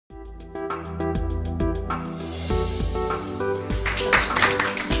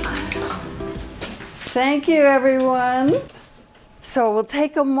Thank you, everyone. So we'll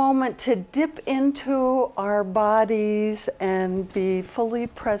take a moment to dip into our bodies and be fully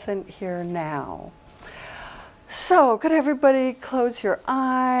present here now. So could everybody close your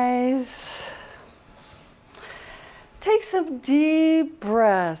eyes? Take some deep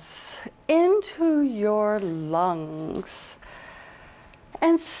breaths into your lungs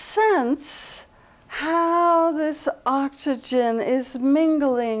and sense how this oxygen is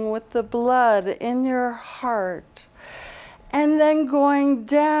mingling with the blood in your heart and then going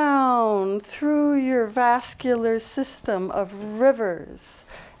down through your vascular system of rivers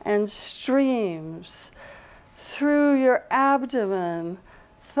and streams, through your abdomen,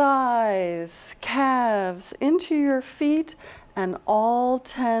 thighs, calves, into your feet and all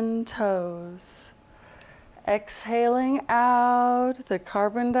 10 toes. Exhaling out the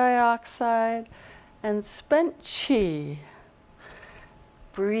carbon dioxide and spent chi.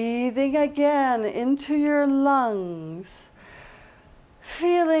 Breathing again into your lungs.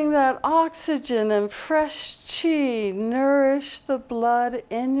 Feeling that oxygen and fresh chi nourish the blood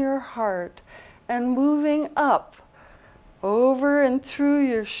in your heart and moving up, over and through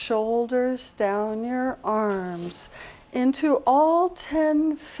your shoulders, down your arms, into all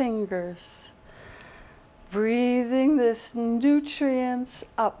 10 fingers. Breathing this nutrients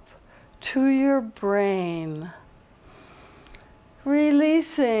up to your brain.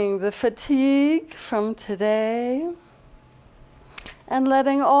 Releasing the fatigue from today and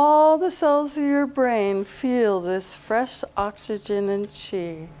letting all the cells of your brain feel this fresh oxygen and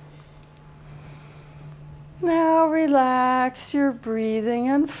chi. Now relax your breathing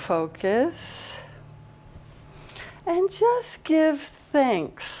and focus and just give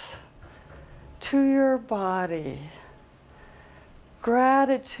thanks to your body.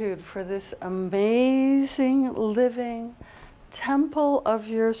 Gratitude for this amazing living temple of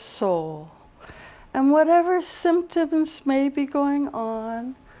your soul. And whatever symptoms may be going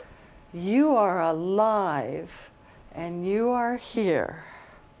on, you are alive and you are here.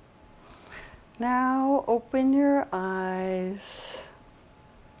 Now open your eyes.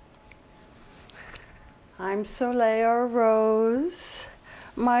 I'm Soleil Aurose.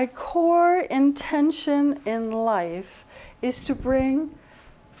 My core intention in life is to bring,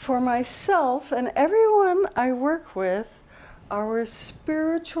 for myself and everyone I work with, our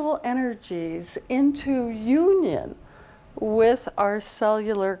spiritual energies into union with our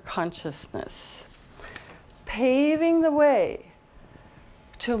cellular consciousness, paving the way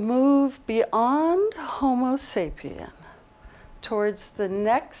to move beyond Homo sapien towards the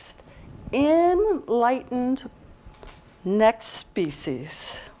next enlightened next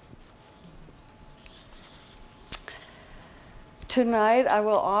species. Tonight I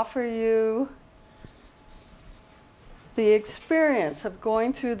will offer you the experience of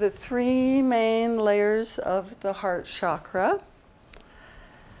going through the 3 main layers of the heart chakra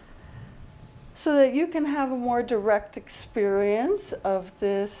so that you can have a more direct experience of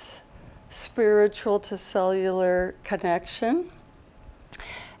this spiritual to cellular connection.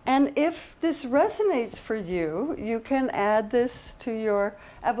 And if this resonates for you, you can add this to your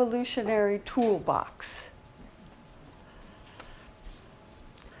evolutionary toolbox.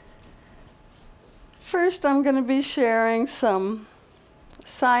 First, I'm going to be sharing some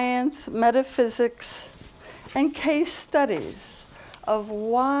science, metaphysics, and case studies of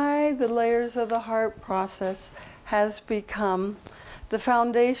why the layers of the heart process has become the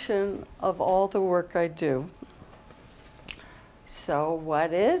foundation of all the work I do. So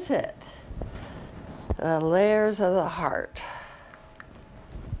what is it? The layers of the heart.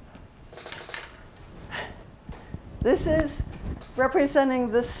 This is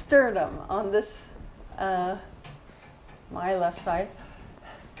representing the sternum on this, my left side.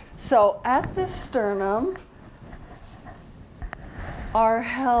 So at the sternum are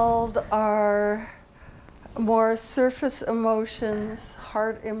held our more surface emotions,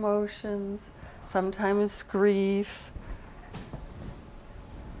 heart emotions, sometimes grief.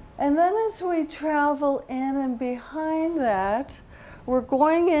 And then as we travel in and behind that, we're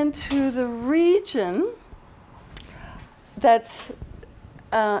going into the region that's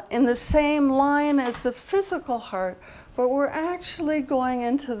in the same line as the physical heart, but we're actually going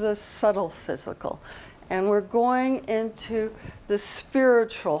into the subtle physical. And we're going into the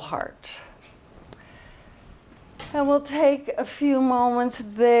spiritual heart. And we'll take a few moments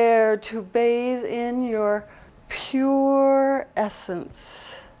there to bathe in your pure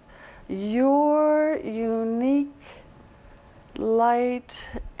essence, your unique light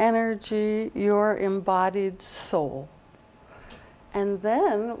energy, your embodied soul. And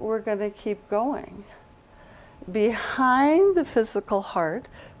then we're going to keep going behind the physical heart,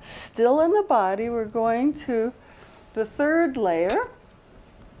 still in the body. We're going to the third layer,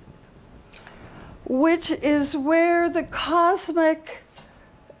 which is where the cosmic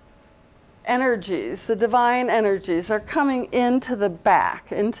energies, the divine energies, are coming into the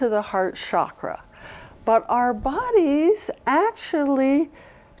back, into the heart chakra. But our bodies actually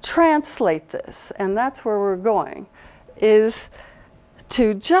translate this, and that's where we're going, is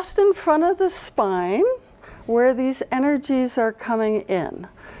to just in front of the spine where these energies are coming in.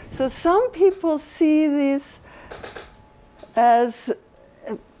 So some people see these as,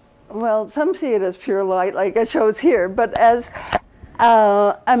 well, some see it as pure light, like it shows here, but as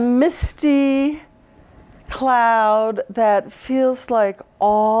a misty cloud that feels like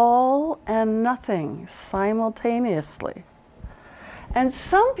all and nothing simultaneously. And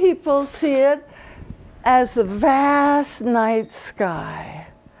some people see it as the vast night sky.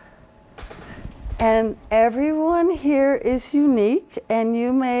 And everyone here is unique, and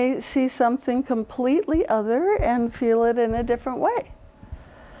you may see something completely other and feel it in a different way.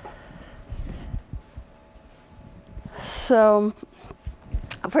 So,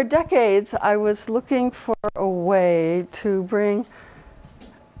 for decades, I was looking for a way to bring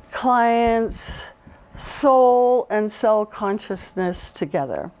clients' soul and cell consciousness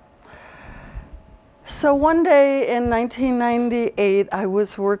together. So one day in 1998, I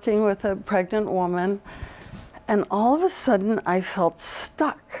was working with a pregnant woman, and all of a sudden I felt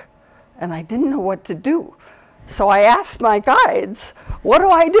stuck, and I didn't know what to do. So I asked my guides, what do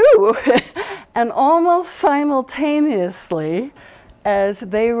I do? And almost simultaneously, as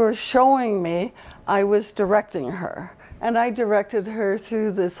they were showing me, I was directing her. And I directed her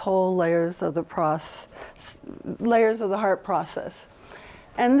through this whole layers of the heart process.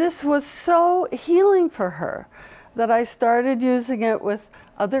 And this was so healing for her that I started using it with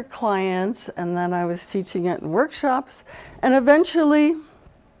other clients, and then I was teaching it in workshops, and eventually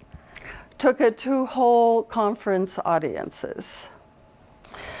took it to whole conference audiences.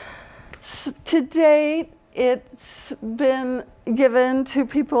 So to date, it's been given to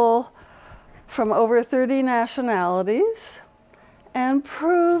people from over 30 nationalities and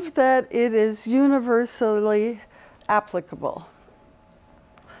proved that it is universally applicable.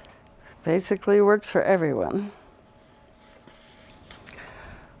 Basically works for everyone.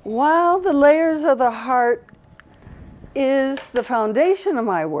 While the layers of the heart is the foundation of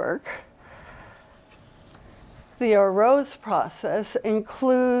my work, the Aurose process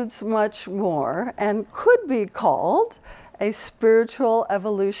includes much more and could be called a spiritual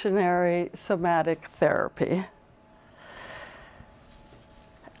evolutionary somatic therapy.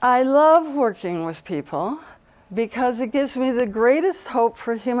 I love working with people because it gives me the greatest hope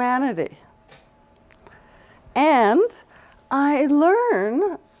for humanity. And I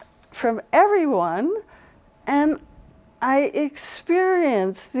learn from everyone, and I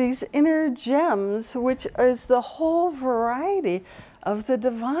experience these inner gems, which is the whole variety of the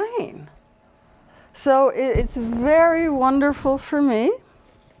divine. So it's very wonderful for me.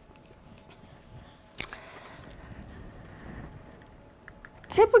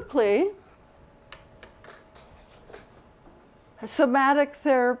 Typically, somatic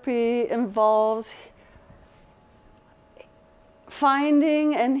therapy involves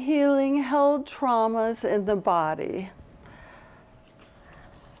finding and healing held traumas in the body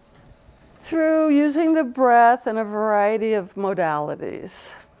through using the breath and a variety of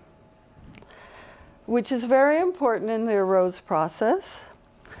modalities, which is very important in the Aurose process,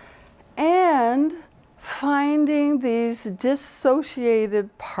 and finding these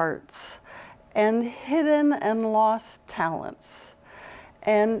dissociated parts and hidden and lost talents,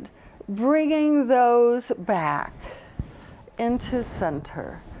 and bringing those back into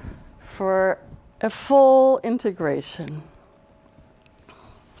center for a full integration.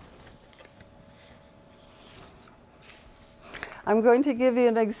 I'm going to give you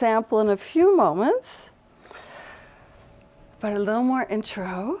an example in a few moments, but a little more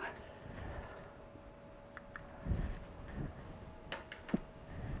intro.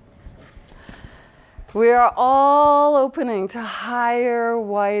 We are all opening to higher,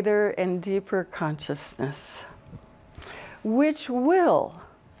 wider, and deeper consciousness, which will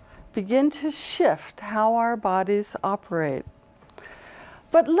begin to shift how our bodies operate.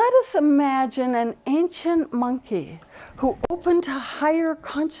 But let us imagine an ancient monkey who opened to higher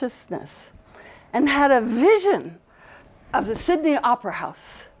consciousness and had a vision of the Sydney Opera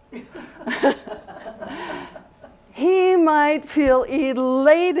House. He might feel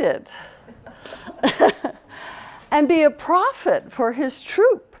elated and be a prophet for his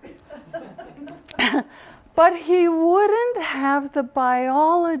troupe. But he wouldn't have the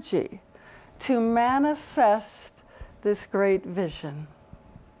biology to manifest this great vision.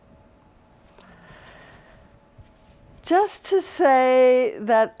 Just to say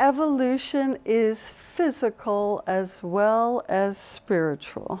that evolution is physical as well as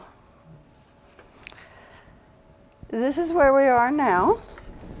spiritual. This is where we are now.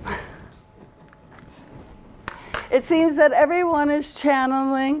 It seems that everyone is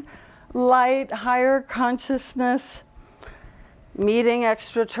channeling light, higher consciousness, meeting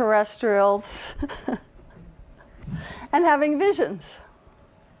extraterrestrials, and having visions.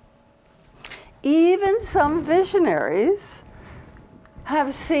 Even some visionaries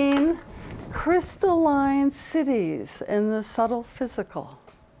have seen crystalline cities in the subtle physical.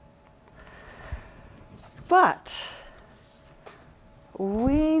 But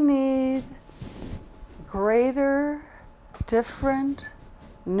we need greater, different,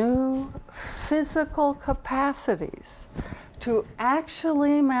 new physical capacities to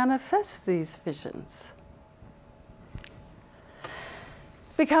actually manifest these visions.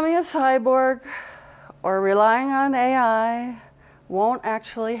 Becoming a cyborg or relying on AI won't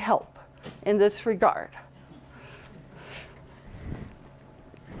actually help in this regard.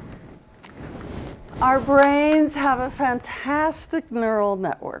 Our brains have a fantastic neural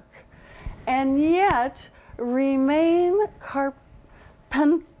network, and yet remain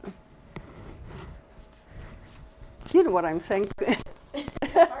you know what I'm saying?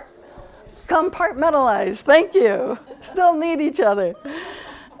 Compartmentalized, thank you. Still need each other.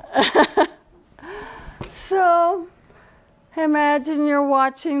 So, imagine you're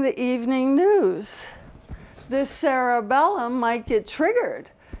watching the evening news. This cerebellum might get triggered,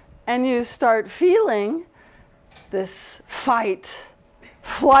 and you start feeling this fight,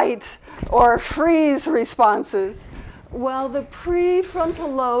 flight, or freeze responses. Well, the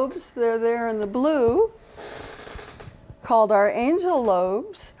prefrontal lobes, they're there in the blue, called our angel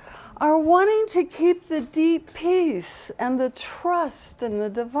lobes, are wanting to keep the deep peace and the trust in the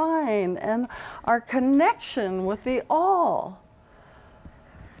divine and our connection with the all.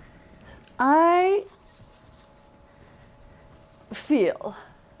 I feel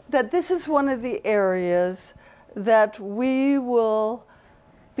that this is one of the areas that we will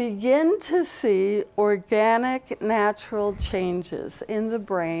begin to see organic, natural changes in the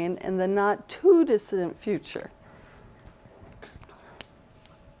brain in the not too distant future.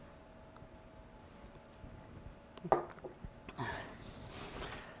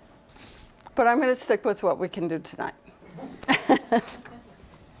 But I'm going to stick with what we can do tonight.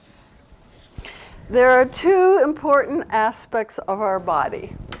 There are two important aspects of our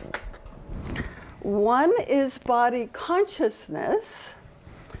body. One is body consciousness,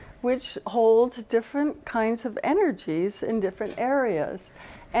 which holds different kinds of energies in different areas.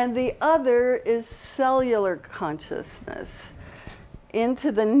 And the other is cellular consciousness,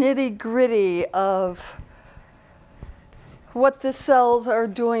 into the nitty-gritty of what the cells are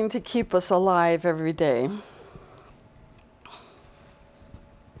doing to keep us alive every day.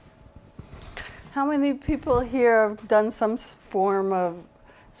 How many people here have done some form of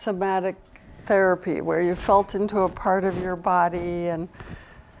somatic therapy where you felt into a part of your body, and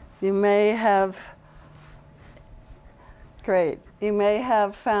you may have, great, you may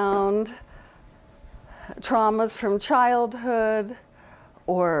have found traumas from childhood,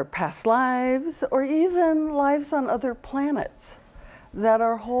 or past lives, or even lives on other planets that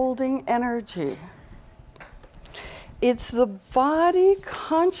are holding energy. It's the body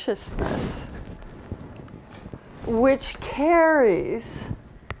consciousness which carries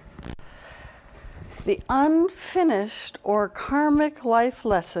the unfinished or karmic life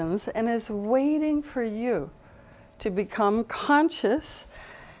lessons and is waiting for you to become conscious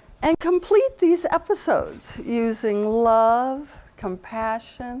and complete these episodes using love,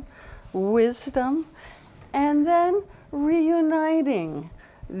 compassion, wisdom, and then reuniting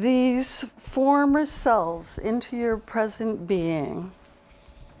these former selves into your present being.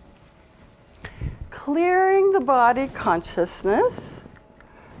 Clearing the body consciousness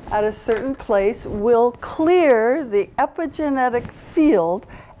at a certain place will clear the epigenetic field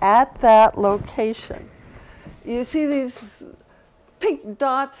at that location. You see these pink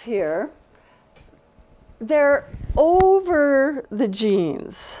dots here? They're over the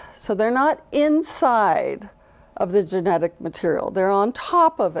genes, so they're not inside of the genetic material. They're on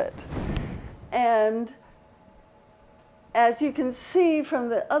top of it. And as you can see from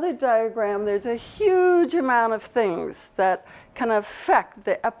the other diagram, there's a huge amount of things that can affect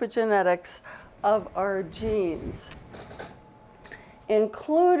the epigenetics of our genes,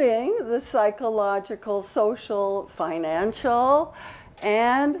 including the psychological, social, financial,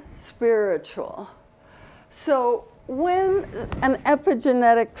 and spiritual. So when an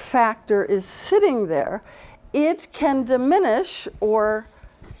epigenetic factor is sitting there, it can diminish or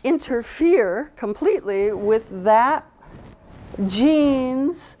interfere completely with that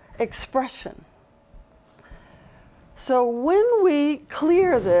gene's expression. So when we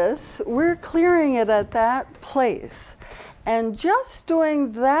clear this, we're clearing it at that place. And just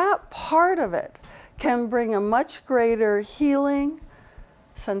doing that part of it can bring a much greater healing,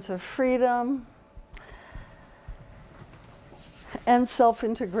 sense of freedom, and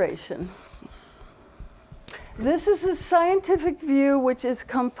self-integration. This is a scientific view which is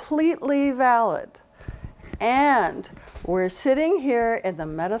completely valid. And we're sitting here in the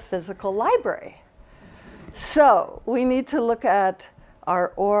metaphysical library. So we need to look at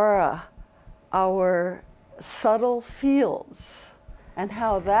our aura, our subtle fields, and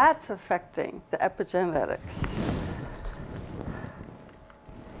how that's affecting the epigenetics.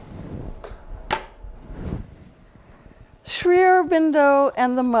 Sri Aurobindo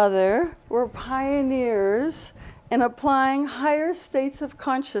and the mother were pioneers in applying higher states of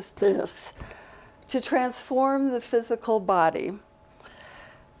consciousness to transform the physical body.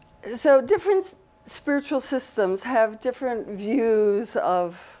 So different spiritual systems have different views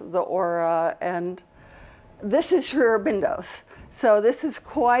of the aura, and this is Sri Aurobindo's. So this is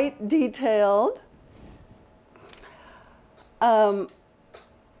quite detailed. There's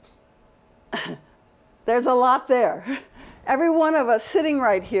a lot there. Every one of us sitting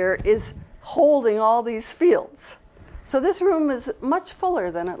right here is holding all these fields. So this room is much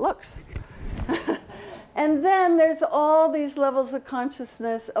fuller than it looks. And then there's all these levels of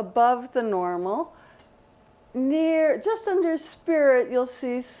consciousness above the normal. Near, just under spirit, you'll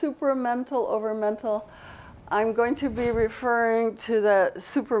see supramental, overmental. I'm going to be referring to the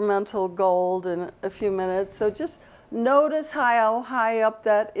supramental gold in a few minutes. So just notice how high up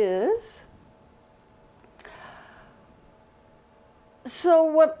that is. So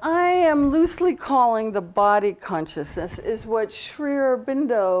what I am loosely calling the body consciousness is what Sri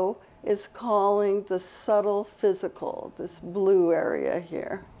Aurobindo is calling the subtle physical, this blue area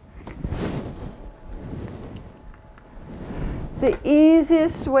here. The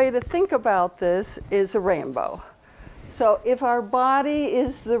easiest way to think about this is a rainbow. So if our body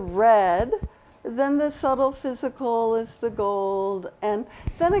is the red, then the subtle physical is the gold, and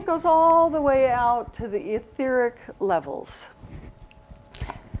then it goes all the way out to the etheric levels.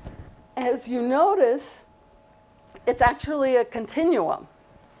 As you notice, it's actually a continuum.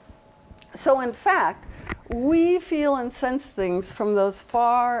 So in fact, we feel and sense things from those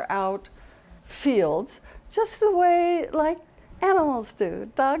far out fields, just the way like animals do,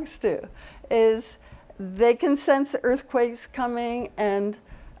 dogs do, is they can sense earthquakes coming, and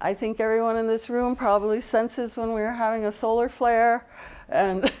I think everyone in this room probably senses when we're having a solar flare.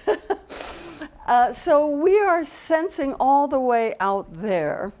 And so we are sensing all the way out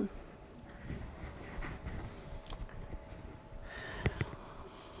there.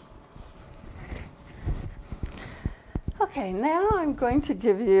 Okay, now I'm going to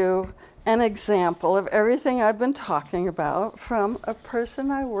give you an example of everything I've been talking about from a person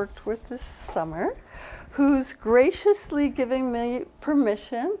I worked with this summer who's graciously giving me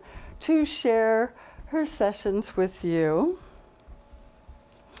permission to share her sessions with you.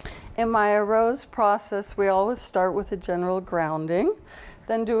 In my Aurose process, we always start with a general grounding,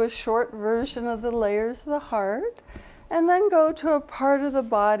 then do a short version of the layers of the heart, and then go to a part of the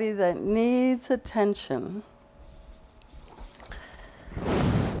body that needs attention.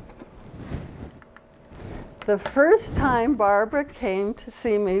 The first time Barbara came to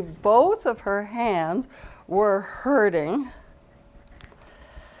see me, both of her hands were hurting.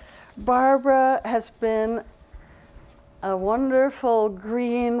 Barbara has been a wonderful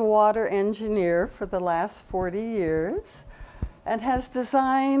green water engineer for the last 40 years and has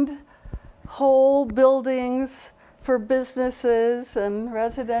designed whole buildings for businesses and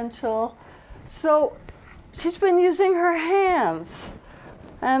residential. So she's been using her hands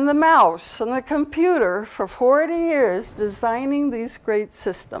and the mouse and the computer for 40 years designing these great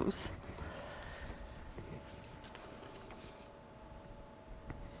systems.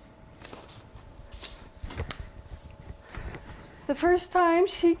 The first time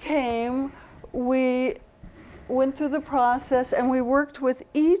she came, we went through the process and we worked with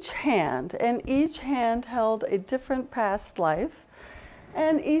each hand, and each hand held a different past life,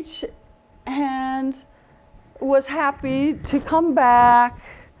 and each hand was happy to come back.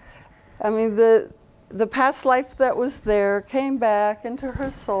 I mean, the past life that was there came back into her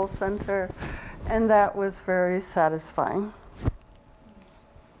soul center, and that was very satisfying.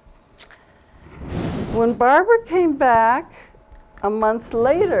 When Barbara came back a month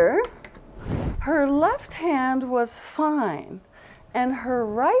later, Her left hand was fine, and her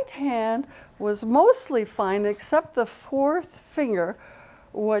right hand was mostly fine, except the fourth finger,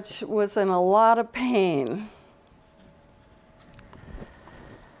 which was in a lot of pain.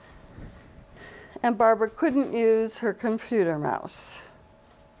 And Barbara couldn't use her computer mouse.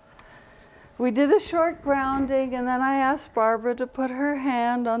 We did a short grounding, and then I asked Barbara to put her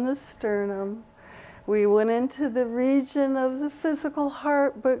hand on the sternum. We went into the region of the physical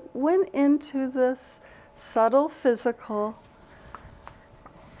heart, but went into this subtle physical.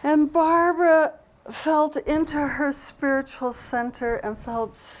 And Barbara felt into her spiritual center and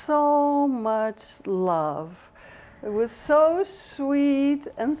felt so much love. It was so sweet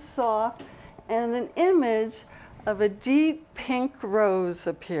and soft, and an image of a deep pink rose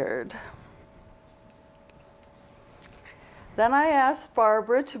appeared. Then I asked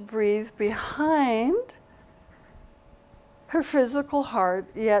Barbara to breathe behind her physical heart,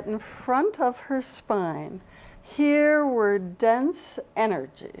 yet in front of her spine. Here were dense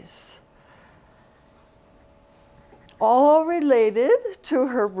energies, all related to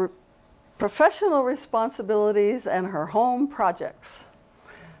her professional responsibilities and her home projects.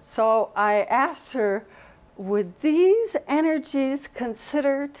 So I asked her, would these energies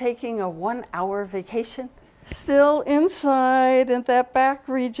consider taking a 1-hour vacation? Still inside in that back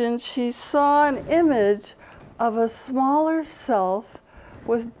region, she saw an image of a smaller self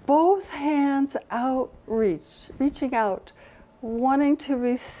with both hands reaching out, wanting to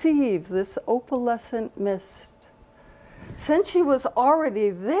receive this opalescent mist. Since she was already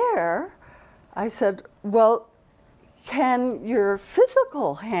there, I said, well, can your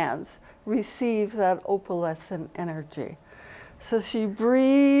physical hands receive that opalescent energy? So she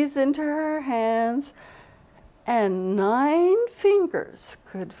breathed into her hands, and 9 fingers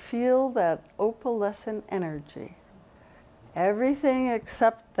could feel that opalescent energy. Everything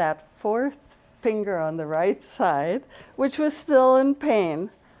except that 4th finger on the right side, which was still in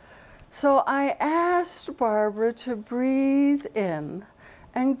pain. So I asked Barbara to breathe in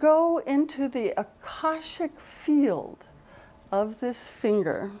and go into the Akashic field of this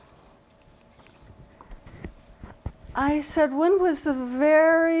finger. I said, when was the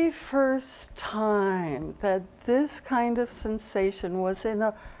very first time that this kind of sensation was in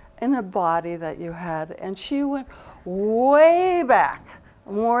a body that you had? And she went way back,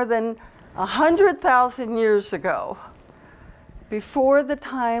 more than 100,000 years ago, before the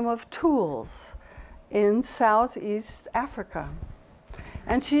time of tools in Southeast Africa.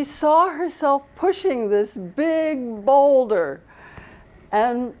 And she saw herself pushing this big boulder,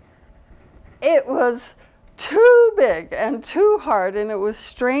 and it was too big and too hard, and it was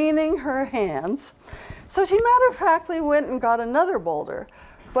straining her hands. So she matter-of-factly went and got another boulder,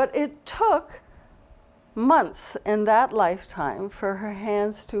 but it took months in that lifetime for her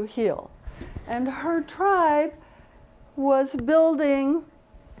hands to heal. And her tribe was building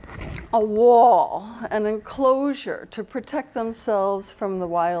a wall, an enclosure to protect themselves from the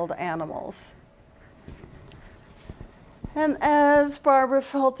wild animals. And as Barbara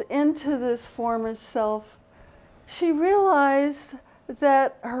felt into this former self, she realized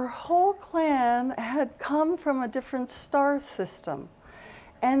that her whole clan had come from a different star system.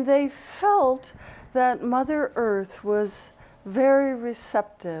 And they felt that Mother Earth was very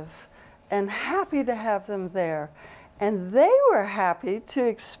receptive and happy to have them there. And they were happy to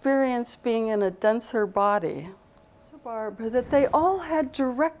experience being in a denser body. Barbara, that they all had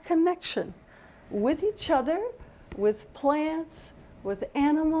direct connection with each other, with plants, with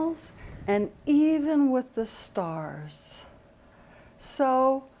animals, and even with the stars.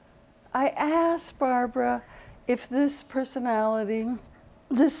 So I asked Barbara if this personality,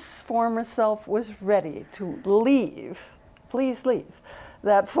 this former self, was ready to leave, please leave,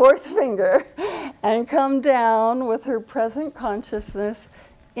 that 4th finger and come down with her present consciousness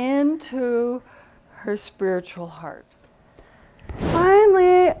into her spiritual heart.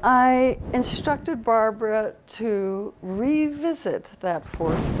 Finally, I instructed Barbara to revisit that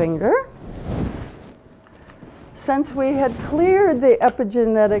 4th finger. Since we had cleared the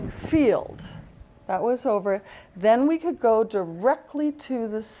epigenetic field, that was over, then we could go directly to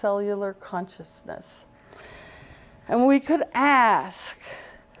the cellular consciousness. And we could ask,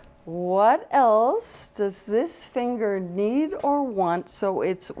 what else does this finger need or want so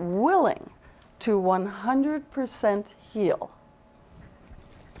it's willing to 100% heal?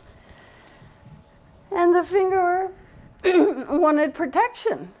 And the finger wanted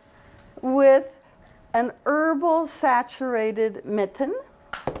protection with an herbal saturated mitten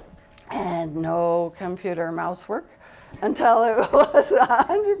and no computer mouse work until it was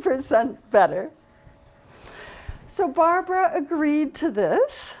 100% better. So Barbara agreed to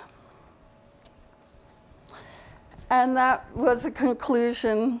this. And that was the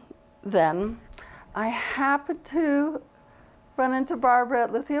conclusion then. I happened to run into Barbara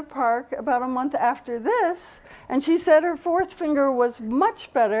at Lithia Park about a month after this, and she said her fourth finger was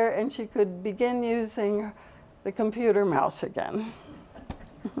much better and she could begin using the computer mouse again.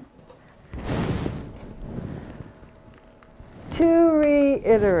 To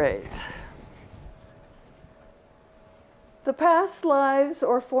reiterate, the past lives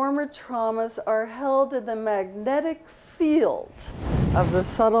or former traumas are held in the magnetic field of the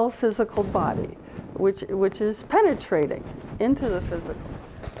subtle physical body, which is penetrating into the physical.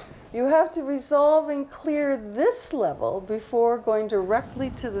 You have to resolve and clear this level before going directly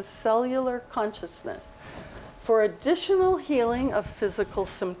to the cellular consciousness for additional healing of physical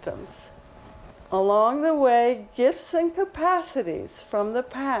symptoms. Along the way, gifts and capacities from the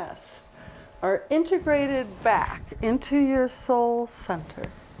past are integrated back into your soul center.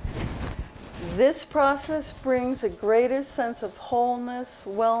 This process brings a greater sense of wholeness,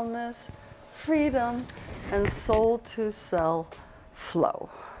 wellness, freedom, and soul-to-cell flow.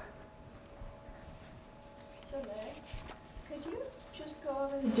 So, Meg, could you just go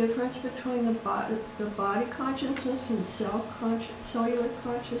over the difference between the body consciousness and cellular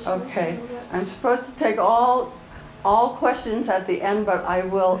consciousness? Okay, I'm supposed to take all questions at the end, but I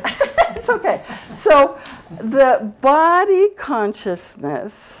will. It's okay. So the body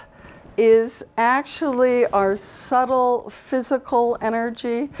consciousness is actually our subtle physical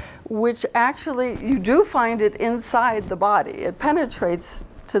energy, which actually you do find it inside the body. It penetrates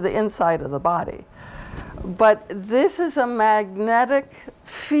to the inside of the body. But this is a magnetic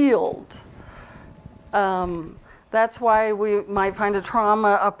field. That's why we might find a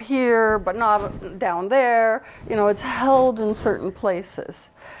trauma up here, but not down there. You know, it's held in certain places.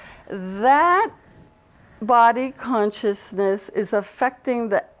 That body consciousness is affecting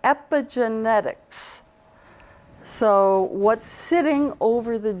the epigenetics. So what's sitting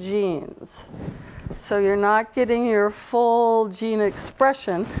over the genes. So you're not getting your full gene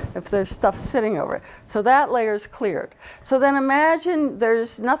expression if there's stuff sitting over it. So that layer's cleared. So then imagine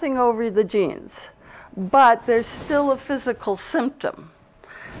there's nothing over the genes, but there's still a physical symptom.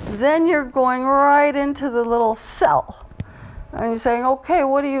 Then you're going right into the little cell. And you're saying, okay,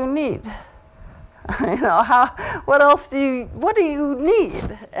 what do you need? You know, what do you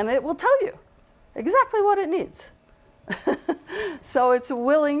need? And it will tell you exactly what it needs. So it's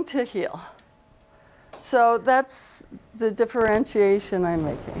willing to heal. So that's the differentiation I'm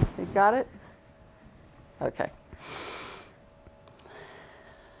making. You got it? Okay.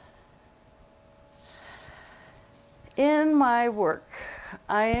 In my work,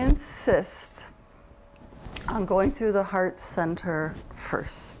 I insist on going through the heart center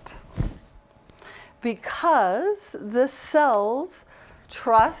first, because the cells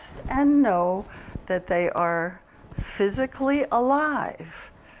trust and know that they are physically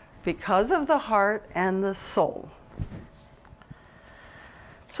alive because of the heart and the soul.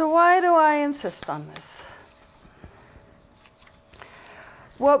 So why do I insist on this?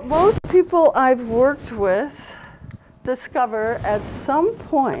 What most people I've worked with discover at some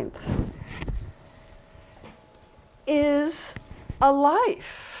point is a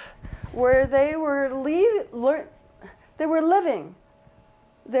life where they were living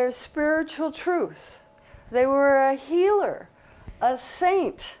their spiritual truth. They were a healer, a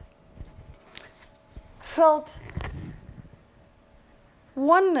saint, felt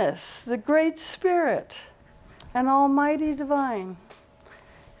oneness, the Great Spirit, an Almighty Divine.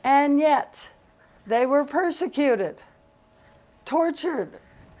 And yet, they were persecuted, tortured,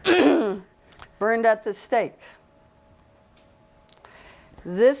 burned at the stake.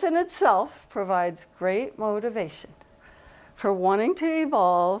 This in itself provides great motivation for wanting to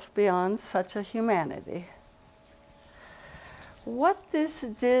evolve beyond such a humanity. What this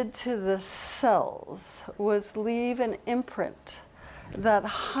did to the cells was leave an imprint that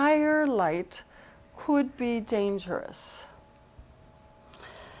higher light could be dangerous.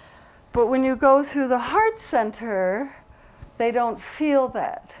 But when you go through the heart center, they don't feel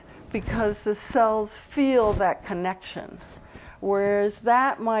that because the cells feel that connection. Whereas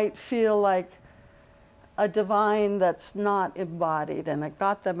that might feel like a divine that's not embodied, and it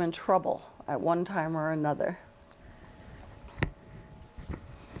got them in trouble at one time or another.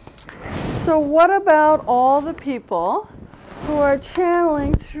 So what about all the people who are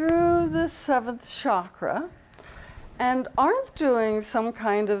channeling through the 7th chakra and aren't doing some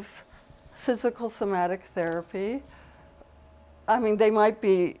kind of physical somatic therapy? I mean, they might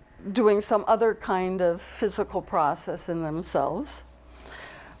be doing some other kind of physical process in themselves.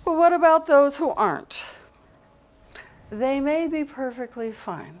 But what about those who aren't? They may be perfectly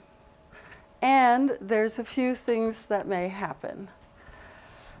fine. And there's a few things that may happen.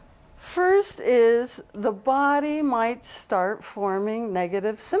 First is the body might start forming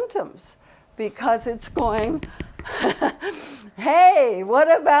negative symptoms because it's going, hey, what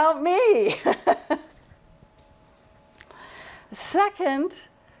about me? Second,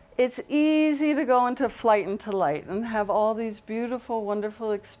 it's easy to go into flight into light and have all these beautiful,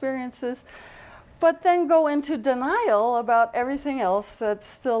 wonderful experiences, but then go into denial about everything else that's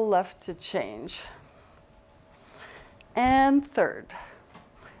still left to change. And third,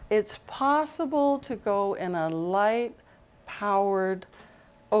 it's possible to go in a light-powered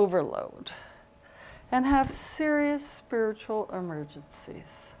overload and have serious spiritual emergencies.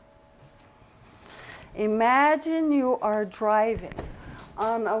 Imagine you are driving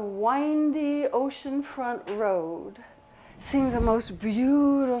on a windy oceanfront road, seeing the most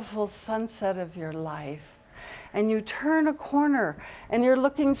beautiful sunset of your life, and you turn a corner and you're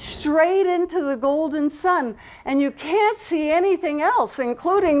looking straight into the golden sun and you can't see anything else,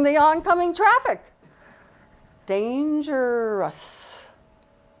 including the oncoming traffic. Dangerous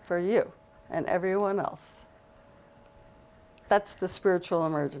for you and everyone else. That's the spiritual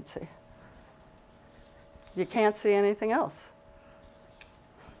emergency. You can't see anything else.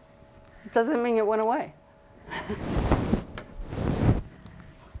 It doesn't mean it went away.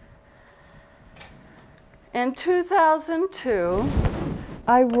 In 2002,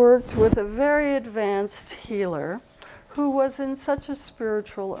 I worked with a very advanced healer who was in such a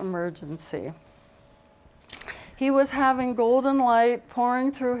spiritual emergency. He was having golden light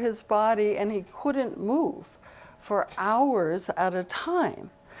pouring through his body and he couldn't move for hours at a time.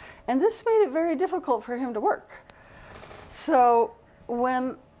 And this made it very difficult for him to work. So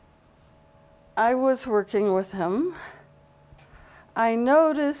when I was working with him, I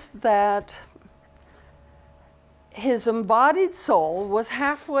noticed that his embodied soul was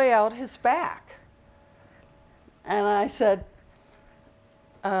halfway out his back. And I said,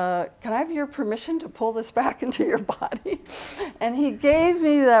 can I have your permission to pull this back into your body? And he gave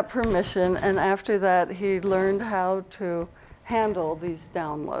me that permission, and after that he learned how to handle these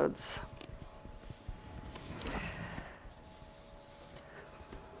downloads.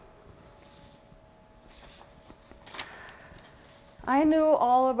 I knew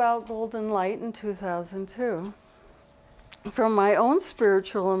all about golden light in 2002 from my own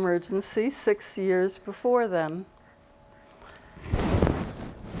spiritual emergency 6 years before then.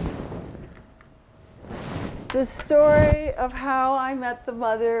 The story of how I met the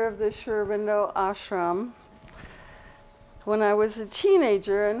mother of the Sri Aurobindo ashram when I was a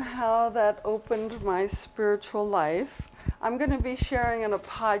teenager and how that opened my spiritual life, I'm going to be sharing in a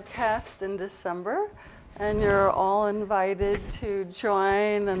podcast in December, and you're all invited to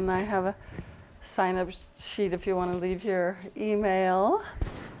join, and I have a sign-up sheet if you want to leave your email,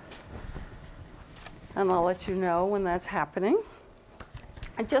 and I'll let you know when that's happening.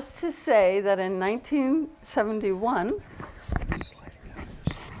 And just to say that in 1971,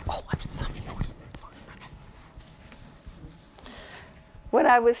 oh, I'm sorry. When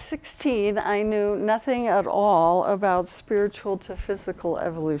I was 16, I knew nothing at all about spiritual to physical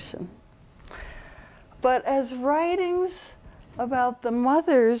evolution. But as writings about the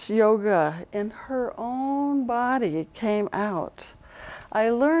mother's yoga in her own body came out, I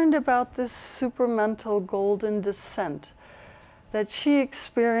learned about this supramental golden descent that she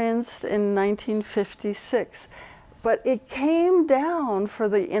experienced in 1956. But it came down for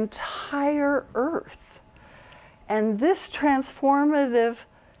the entire Earth. And this transformative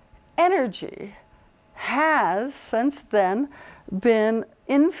energy has, since then, been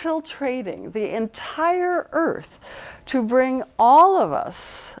infiltrating the entire Earth to bring all of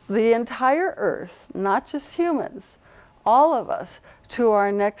us, the entire Earth, not just humans, all of us, to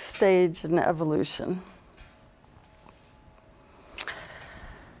our next stage in evolution.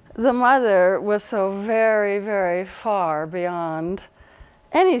 The mother was so very, very far beyond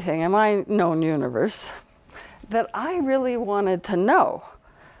anything in my known universe that I really wanted to know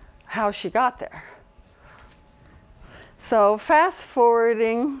how she got there. So fast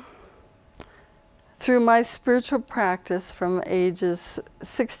forwarding through my spiritual practice from ages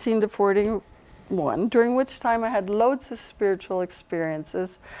 16 to 41, during which time I had loads of spiritual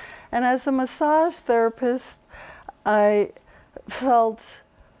experiences. And as a massage therapist, I felt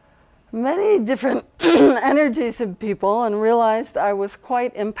many different energies in people and realized I was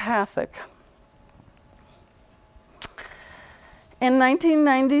quite empathic. In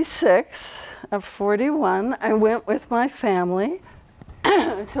 1996, at 41, I went with my family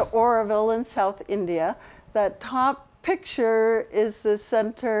to Auroville in South India. That top picture is the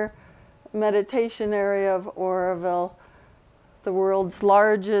center meditation area of Auroville, the world's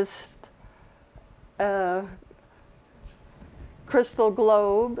largest crystal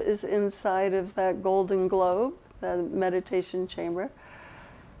globe is inside of that golden globe, the meditation chamber.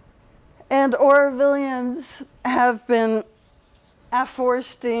 And Aurovillians have been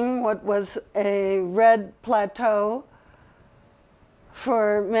afforesting what was a red plateau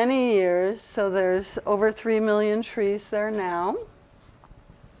for many years. So there's over 3 million trees there now.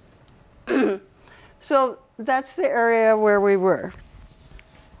 So that's the area where we were.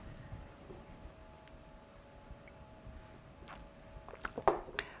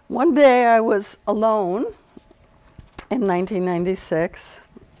 One day I was alone in 1996.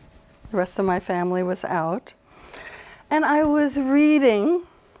 The rest of my family was out. And I was reading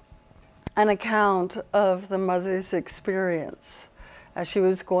an account of the mother's experience as she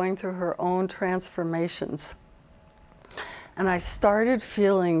was going through her own transformations. And I started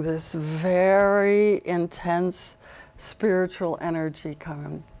feeling this very intense spiritual energy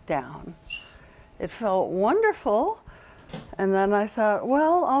coming down. It felt wonderful. And then I thought,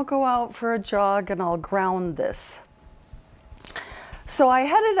 well, I'll go out for a jog and I'll ground this. So I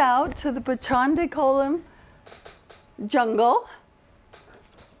headed out to the Pachandicolam jungle.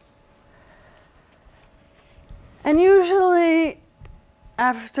 And usually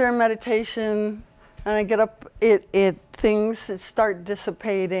after meditation, and I get up, things start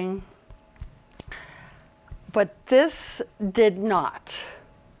dissipating. But this did not.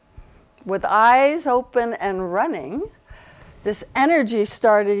 With eyes open and running, this energy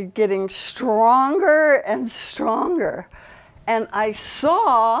started getting stronger and stronger. And I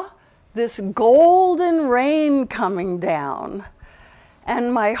saw this golden rain coming down.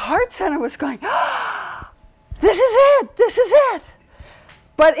 And my heart center was going, oh, this is it, this is it.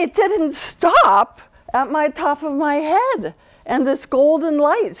 But it didn't stop at my top of my head. And this golden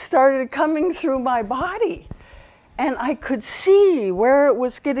light started coming through my body. And I could see where it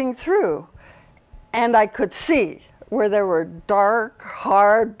was getting through. And I could see where there were dark,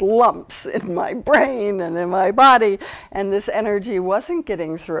 hard lumps in my brain and in my body, and this energy wasn't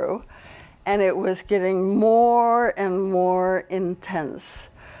getting through, and it was getting more and more intense.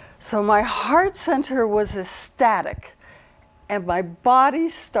 So my heart center was ecstatic, and my body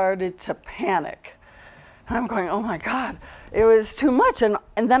started to panic. I'm going, oh my God, it was too much, and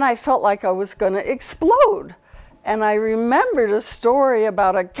then I felt like I was going to explode. And I remembered a story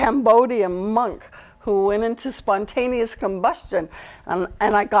about a Cambodian monk who went into spontaneous combustion, and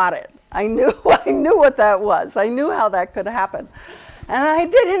I got it. I knew what that was. I knew how that could happen. And I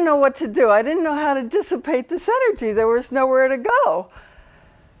didn't know what to do. I didn't know how to dissipate this energy. There was nowhere to go.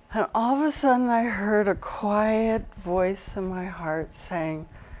 And all of a sudden I heard a quiet voice in my heart saying,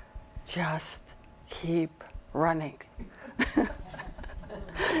 just keep running.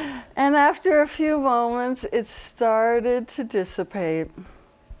 And after a few moments, it started to dissipate.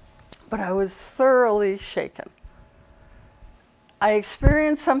 But I was thoroughly shaken. I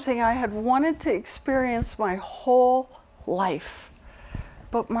experienced something I had wanted to experience my whole life,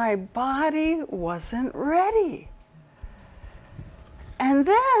 but my body wasn't ready. And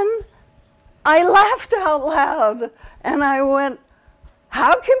then I laughed out loud, and I went,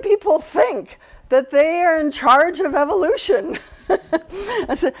 how can people think that they are in charge of evolution?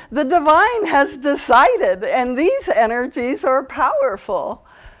 I said, the divine has decided, and these energies are powerful.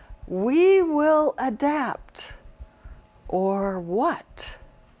 We will adapt. Or what?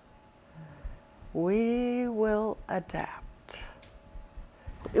 We will adapt.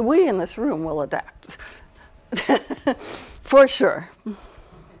 We in this room will adapt. For sure.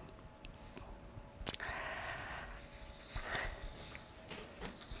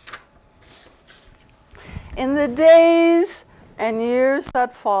 In the days and years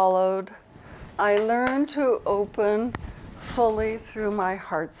that followed, I learned to open fully through my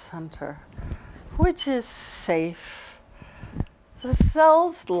heart center, which is safe. The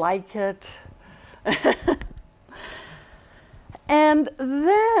cells like it. And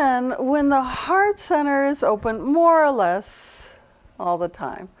then when the heart center is open, more or less all the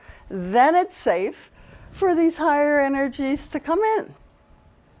time, then it's safe for these higher energies to come in.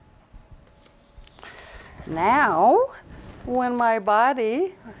 Now, when my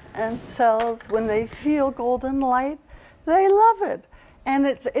body and cells, when they feel golden light, they love it. And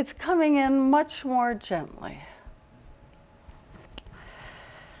it's coming in much more gently.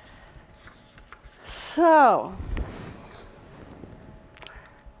 So,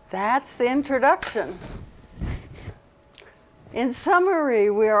 that's the introduction. In summary,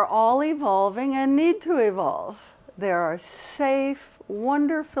 we are all evolving and need to evolve. There are safe,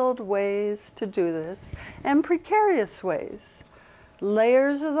 wonder-filled ways to do this, and precarious ways.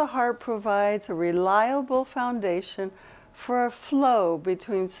 Layers of the heart provides a reliable foundation for a flow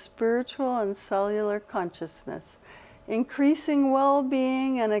between spiritual and cellular consciousness, increasing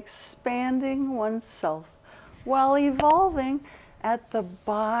well-being and expanding oneself while evolving at the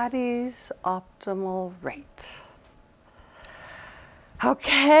body's optimal rate.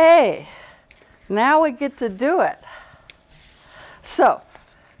 Okay, now we get to do it. So,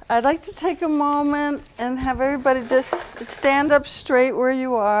 I'd like to take a moment and have everybody just stand up straight where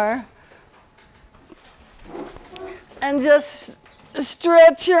you are. And just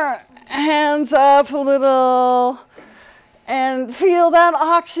stretch your hands up a little and feel that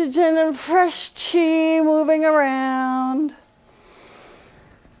oxygen and fresh chi moving around.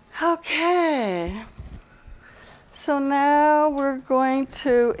 Okay. So now we're going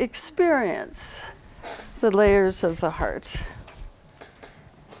to experience the layers of the heart.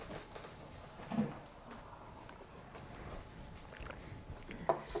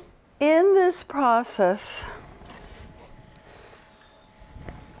 In this process,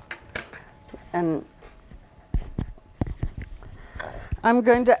 and I'm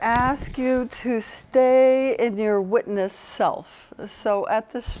going to ask you to stay in your witness self. So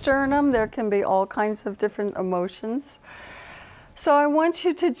at the sternum, there can be all kinds of different emotions. So I want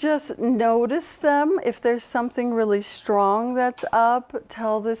you to just notice them. If there's something really strong that's up,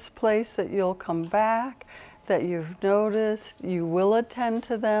 tell this place that you'll come back, that you've noticed, you will attend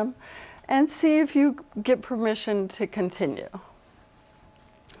to them, and see if you get permission to continue.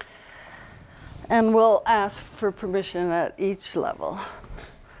 And we'll ask for permission at each level.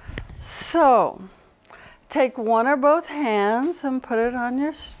 So, take one or both hands and put it on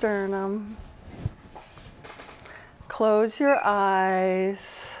your sternum. Close your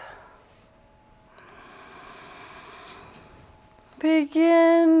eyes.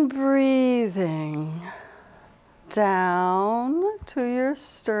 Begin breathing down to your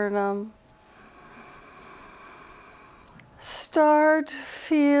sternum. Start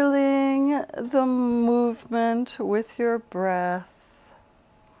feeling the movement with your breath,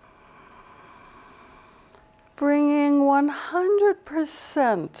 bringing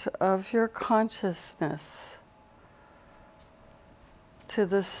 100% of your consciousness to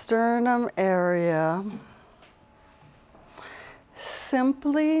the sternum area.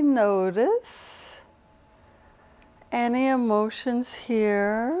 Simply notice any emotions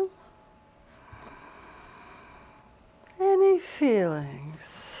here. Any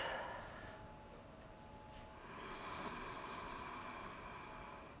feelings?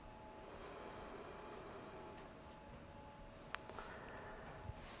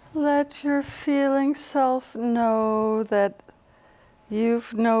 Let your feeling self know that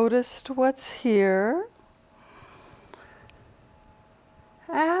you've noticed what's here.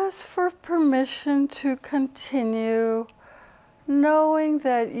 Ask for permission to continue, knowing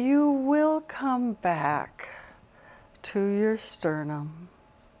that you will come back to your sternum.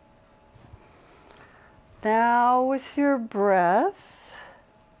 Now with your breath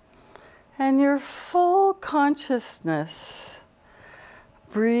and your full consciousness,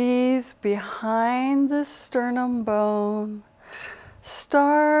 breathe behind the sternum bone.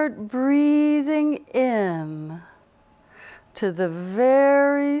 Start breathing in to the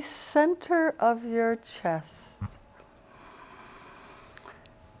very center of your chest.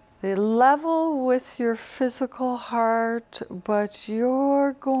 They level with your physical heart, but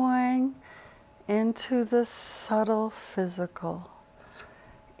you're going into the subtle physical,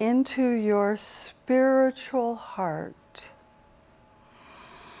 into your spiritual heart,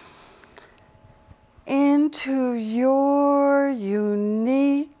 into your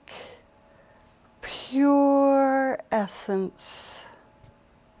unique, pure essence.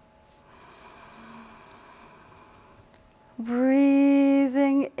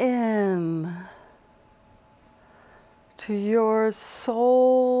 Breathing in to your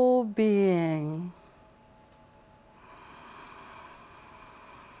soul being.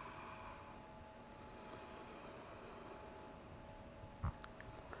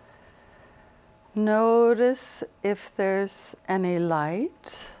 Notice if there's any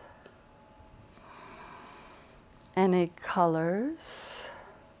light, any colors.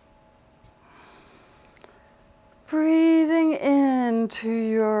 Breathing into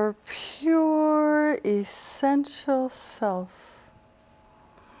your pure, essential self.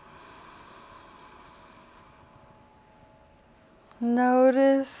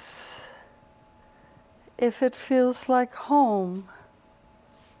 Notice if it feels like home.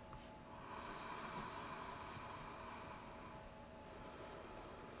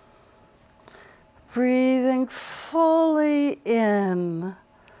 Breathing fully in,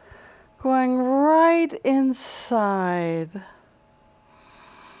 going right inside.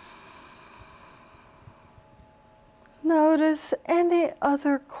 Notice any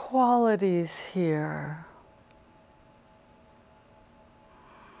other qualities here.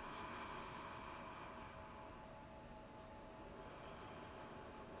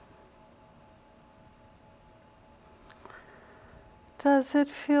 Does it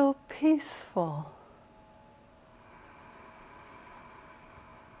feel peaceful?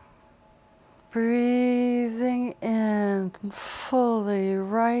 Breathing in fully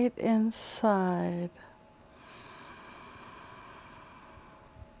right inside.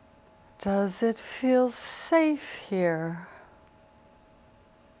 Does it feel safe here?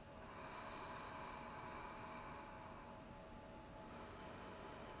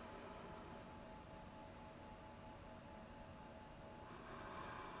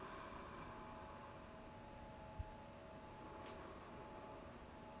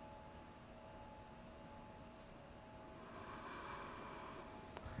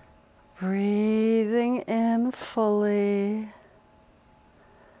 Breathing in fully.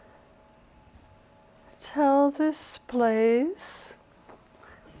 Tell this place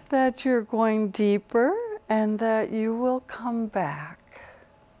that you're going deeper and that you will come back.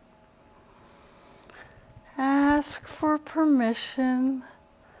 Ask for permission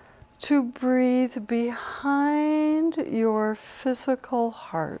to breathe behind your physical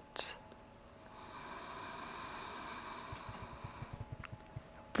heart.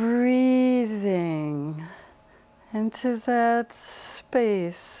 Breathing into that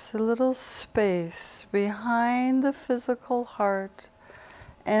space, a little space behind the physical heart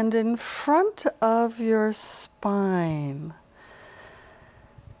and in front of your spine.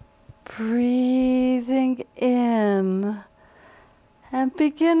 Breathing in and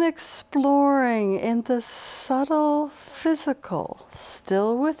begin exploring in the subtle physical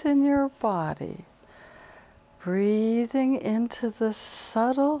still within your body. Breathing into the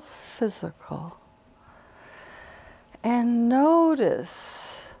subtle physical. And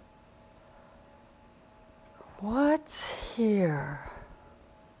notice what's here.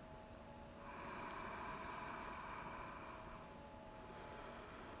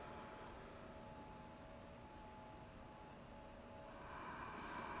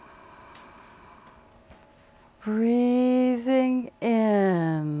 Breathing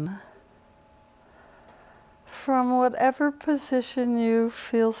in from whatever position you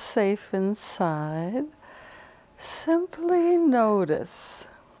feel safe inside. Simply notice,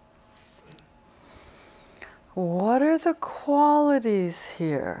 what are the qualities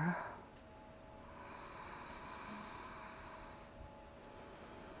here?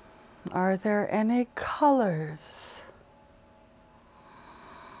 Are there any colors?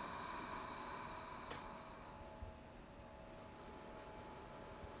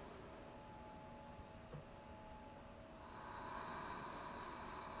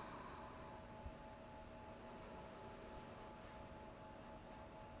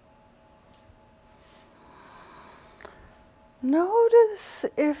 Notice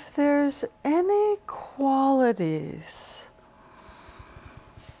if there's any qualities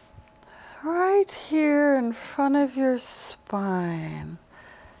right here in front of your spine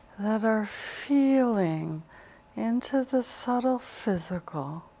that are feeling into the subtle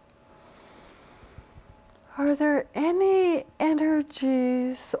physical. Are there any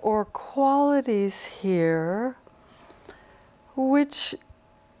energies or qualities here which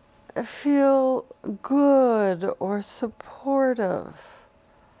feel good or supportive?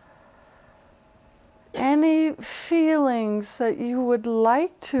 Any feelings that you would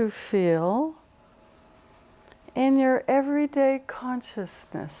like to feel in your everyday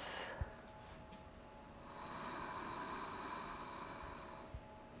consciousness?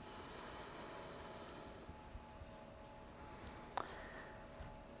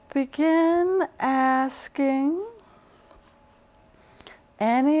 Begin asking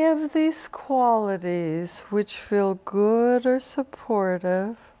any of these qualities which feel good or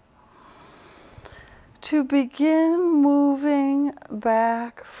supportive to begin moving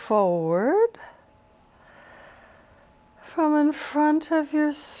back forward from in front of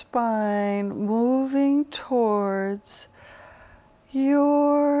your spine, moving towards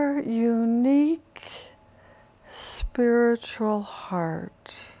your unique spiritual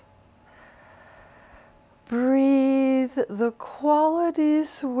heart. Breathe the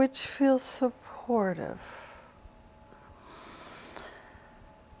qualities which feel supportive.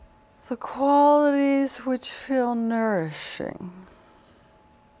 The qualities which feel nourishing.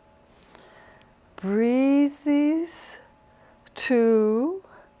 Breathe these to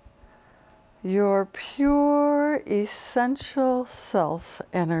your pure, essential self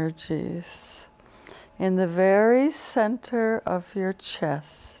energies in the very center of your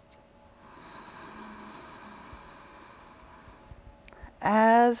chest.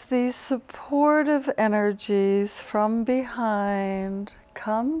 as these supportive energies from behind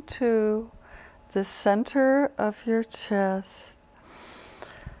come to the center of your chest,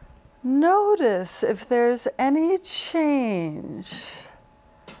 notice if there's any change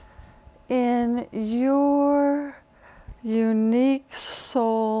in your unique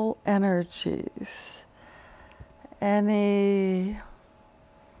soul energies, any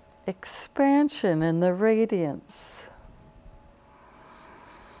expansion in the radiance,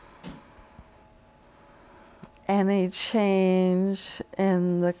 any change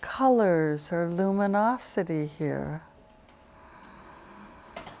in the colors or luminosity here.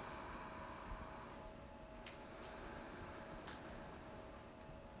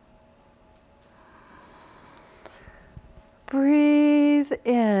 Breathe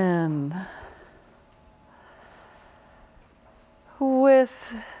in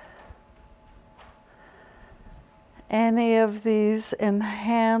with any of these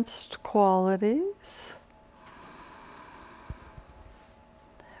enhanced qualities.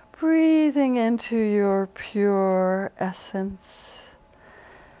 Breathing into your pure essence,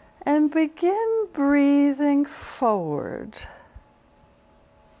 and begin breathing forward,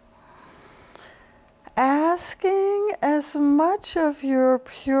 asking as much of your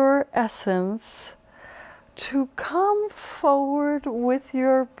pure essence to come forward with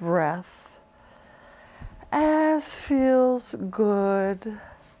your breath as feels good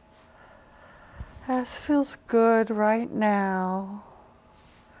right now.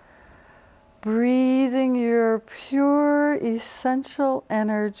 Breathing your pure essential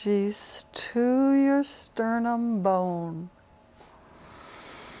energies to your sternum bone.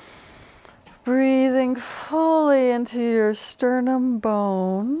 Breathing fully into your sternum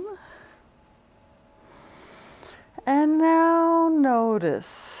bone. And now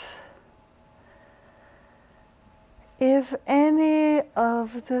notice if any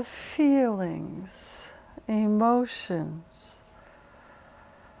of the feelings, emotions,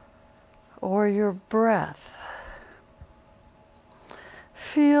 or your breath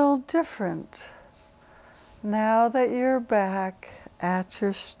feel different now that you're back at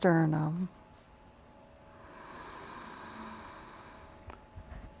your sternum.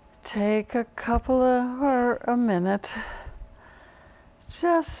 Take a minute,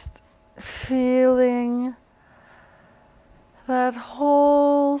 just feeling that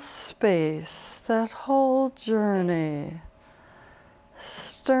whole space, that whole journey.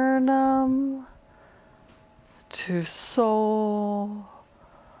 Sternum to soul,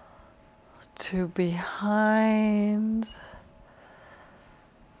 to behind,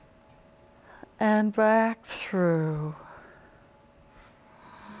 and back through.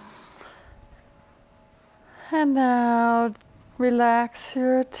 And now relax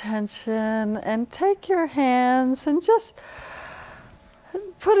your attention and take your hands and just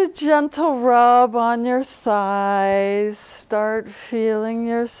put a gentle rub on your thighs. Start feeling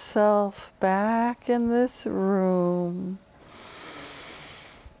yourself back in this room.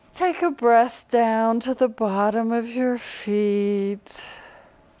 Take a breath down to the bottom of your feet.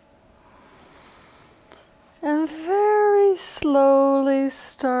 And very slowly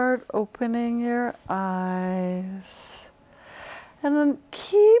start opening your eyes. And then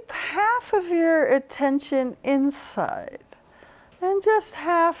keep half of your attention inside. And just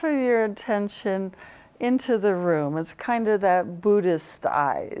half of your attention into the room. It's kind of that Buddhist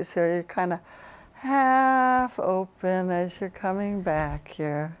eyes, so you're kind of half open as you're coming back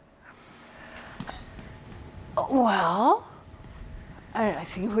here. Well, I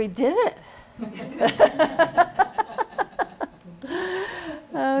think we did it.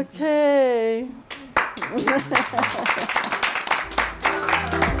 Okay.